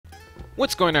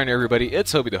What's going on, everybody?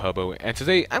 It's Hobi the Hobo, and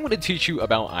today I'm going to teach you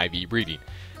about IV breeding.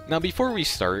 Now before we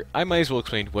start, I might as well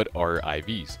explain what are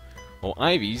IVs. Well,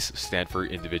 IVs stand for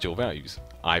individual values,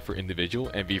 I for individual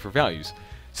and V for values.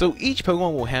 So each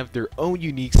Pokemon will have their own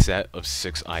unique set of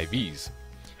 6 IVs.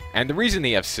 And the reason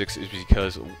they have 6 is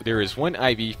because there is one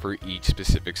IV for each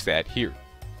specific stat here.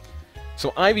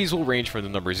 So IVs will range from the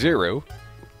number 0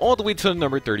 all the way to the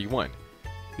number 31.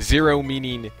 0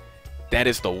 meaning that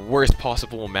is the worst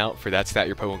possible amount for that stat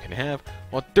your Pokemon can have,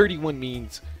 while 31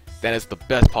 means that is the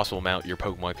best possible amount your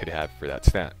Pokemon could have for that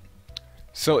stat.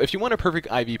 So if you want a perfect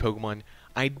IV Pokemon,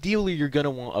 ideally you're going to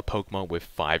want a Pokemon with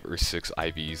 5 or 6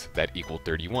 IVs that equal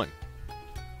 31.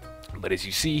 But as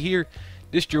you see here,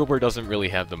 this Drillbur doesn't really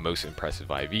have the most impressive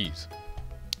IVs.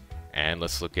 And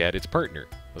let's look at its partner.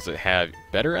 Does it have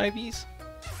better IVs?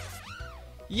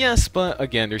 Yes, but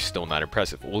again, they're still not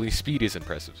impressive. Only speed is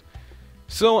impressive.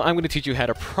 So I'm going to teach you how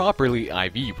to properly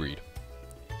IV breed.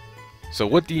 So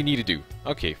what do you need to do?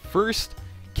 Okay, first,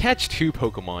 catch 2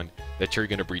 Pokemon that you're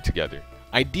going to breed together.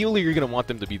 Ideally, you're going to want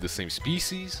them to be the same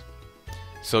species,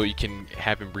 so you can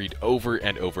have them breed over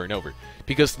and over and over.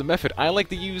 Because the method I like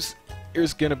to use,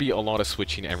 there's going to be a lot of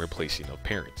switching and replacing of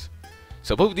parents.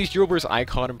 So both of these Drillburs, I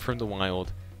caught them from the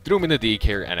wild, threw them in the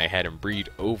daycare, and I had them breed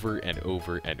over and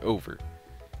over and over.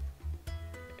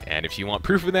 And if you want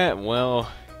proof of that, well,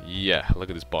 yeah, look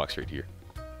at this box right here.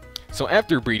 So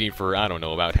after breeding for, I don't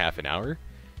know, about half an hour,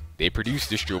 they produced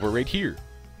this Drillbur right here.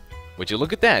 Would you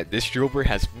look at that? This Drillbur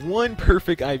has 1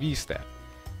 perfect IV stat.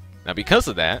 Now because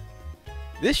of that,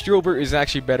 this Drillbur is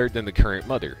actually better than the current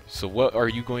mother. So what are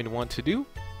you going to want to do?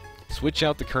 Switch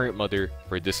out the current mother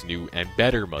for this new and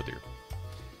better mother.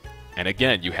 And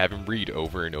again, you have him breed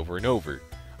over and over and over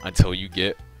until you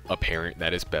get a parent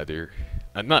that is better.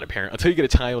 Not a parent, until you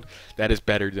get a child that is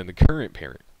better than the current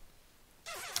parent.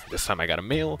 This time I got a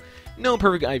male. No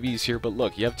perfect IVs here, but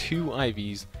look, you have 2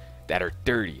 IVs that are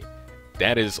 30.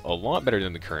 That is a lot better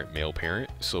than the current male parent,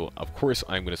 so of course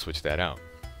I'm going to switch that out.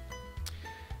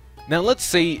 Now let's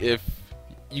say if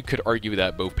you could argue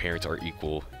that both parents are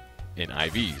equal in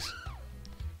IVs.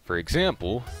 For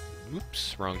example,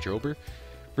 oops, wrong Drillbur.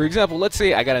 For example, let's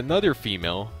say I got another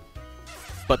female,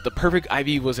 but the perfect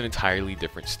IV was an entirely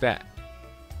different stat.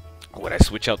 Would I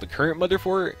switch out the current mother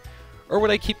for it? Or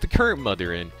would I keep the current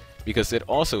mother in because it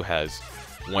also has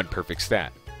 1 perfect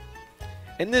stat?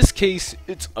 In this case,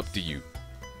 it's up to you.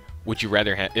 Would you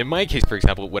rather have, in my case for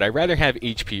example, would I rather have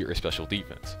HP or special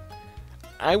defense?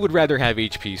 I would rather have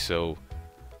HP, so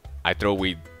I throw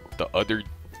away the other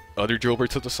Drillbur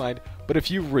to the side. But if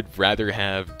you would rather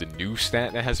have the new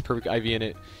stat that has a perfect IV in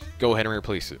it, go ahead and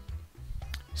replace it.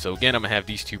 So again, I'm going to have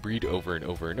these 2 breed over and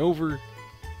over and over.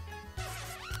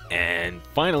 And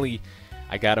finally,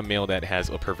 I got a male that has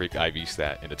a perfect IV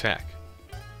stat in attack.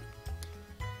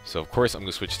 So of course I'm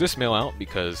going to switch this male out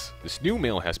because this new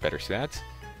male has better stats.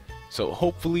 So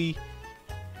hopefully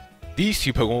these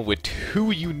 2 Pokemon with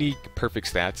 2 unique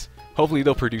perfect stats, hopefully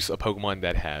they'll produce a Pokemon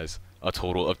that has a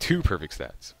total of 2 perfect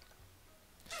stats.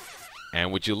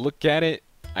 And would you look at it,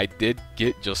 I did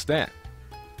get just that.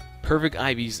 Perfect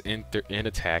IVs in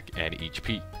attack and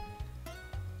HP.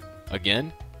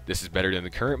 Again, this is better than the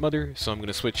current mother, so I'm going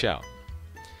to switch out.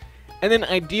 And then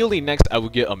ideally next I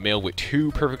would get a male with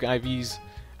 2 perfect IVs.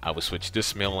 I would switch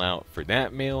this male out for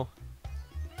that male.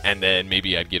 And then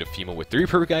maybe I'd get a female with 3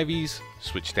 perfect IVs,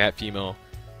 switch that female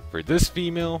for this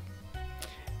female.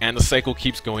 And the cycle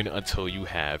keeps going until you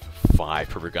have 5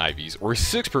 perfect IVs, or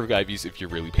 6 perfect IVs if you're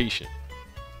really patient.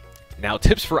 Now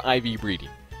tips for IV breeding.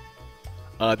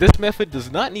 This method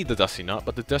does not need the Destiny Knot,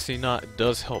 but the Destiny Knot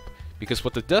does help. Because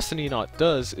what the Destiny Knot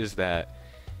does is that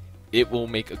it will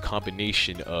make a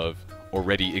combination of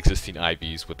already existing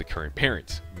IVs with the current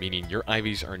parents, meaning your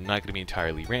IVs are not going to be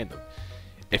entirely random.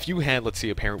 If you had, let's say,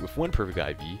 a parent with 1 perfect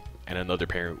IV and another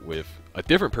parent with a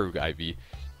different perfect IV,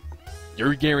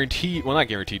 you're guaranteed, well not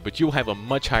guaranteed, but you'll have a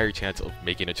much higher chance of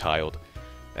making a child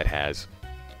that has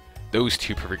those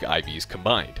 2 perfect IVs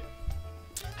combined.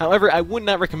 However, I would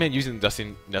not recommend using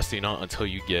the Destiny Knot until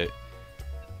you get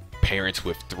parents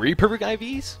with 3 perfect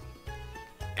IVs,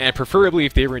 and preferably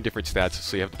if they were in different stats,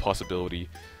 so you have the possibility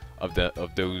of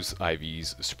those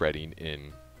IVs spreading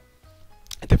in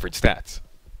different stats.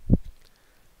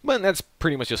 But that's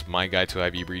pretty much just my guide to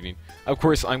IV breeding. Of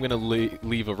course, I'm going to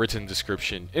leave a written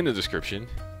description in the description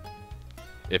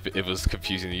if it was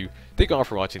confusing to you. Thank you all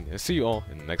for watching, and see you all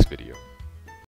in the next video.